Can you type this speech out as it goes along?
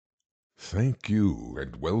Thank you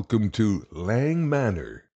and welcome to Lang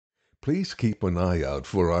Manor. Please keep an eye out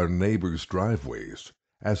for our neighbors' driveways,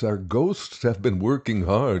 as our ghosts have been working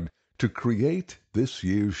hard to create this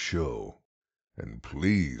year's show. And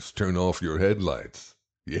please turn off your headlights.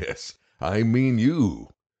 Yes, I mean you.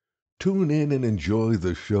 Tune in and enjoy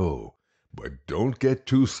the show, but don't get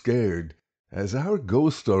too scared, as our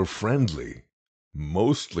ghosts are friendly.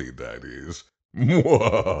 Mostly, that is.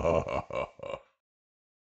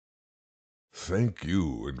 Thank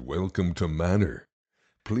you and welcome to Manor.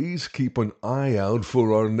 Please keep an eye out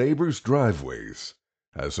for our neighbors' driveways,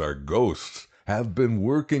 as our ghosts have been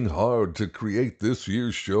working hard to create this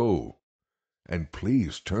year's show. And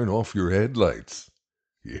please turn off your headlights.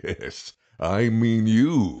 Yes, I mean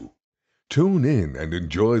you. Tune in and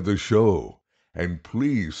enjoy the show. And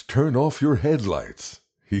please turn off your headlights.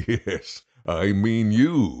 Yes, I mean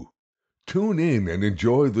you. Tune in and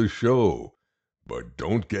enjoy the show. But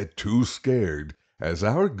don't get too scared, as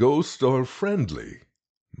our ghosts are friendly.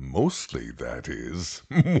 Mostly, that is.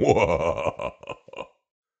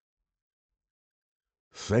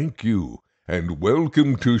 Thank you, and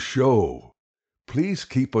welcome to show. Please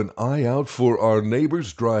keep an eye out for our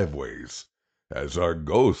neighbors' driveways, as our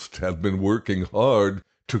ghosts have been working hard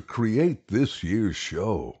to create this year's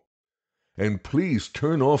show. And please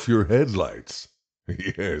turn off your headlights.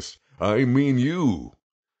 Yes, I mean you.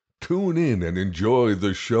 Tune in and enjoy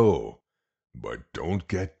the show. But don't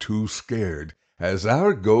get too scared, as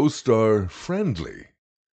our ghosts are friendly.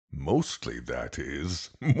 Mostly, that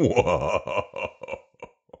is.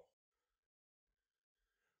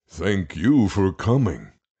 Thank you for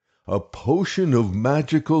coming. A potion of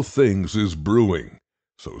magical things is brewing,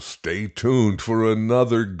 so stay tuned for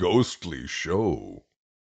another ghostly show.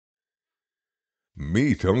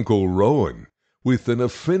 Meet Uncle Rowan, with an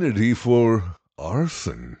affinity for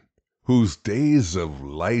arson, whose days of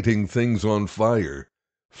lighting things on fire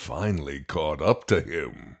finally caught up to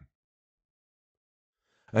him.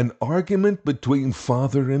 An argument between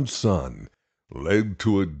father and son led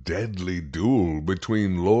to a deadly duel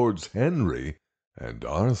between Lords Henry and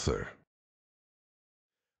Arthur.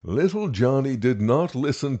 Little Johnny did not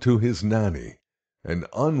listen to his nanny, and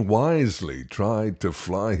unwisely tried to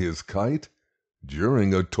fly his kite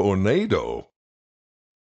during a tornado.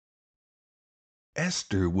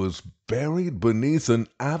 Esther was buried beneath an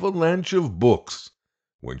avalanche of books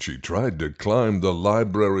when she tried to climb the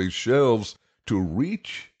library shelves to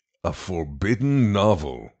reach a forbidden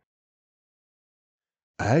novel.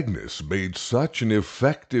 Agnes made such an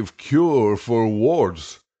effective cure for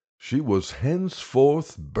warts, she was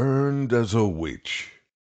henceforth burned as a witch.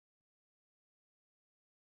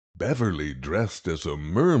 Beverly dressed as a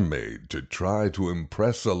mermaid to try to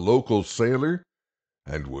impress a local sailor,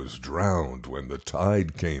 and was drowned when the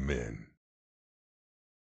tide came in.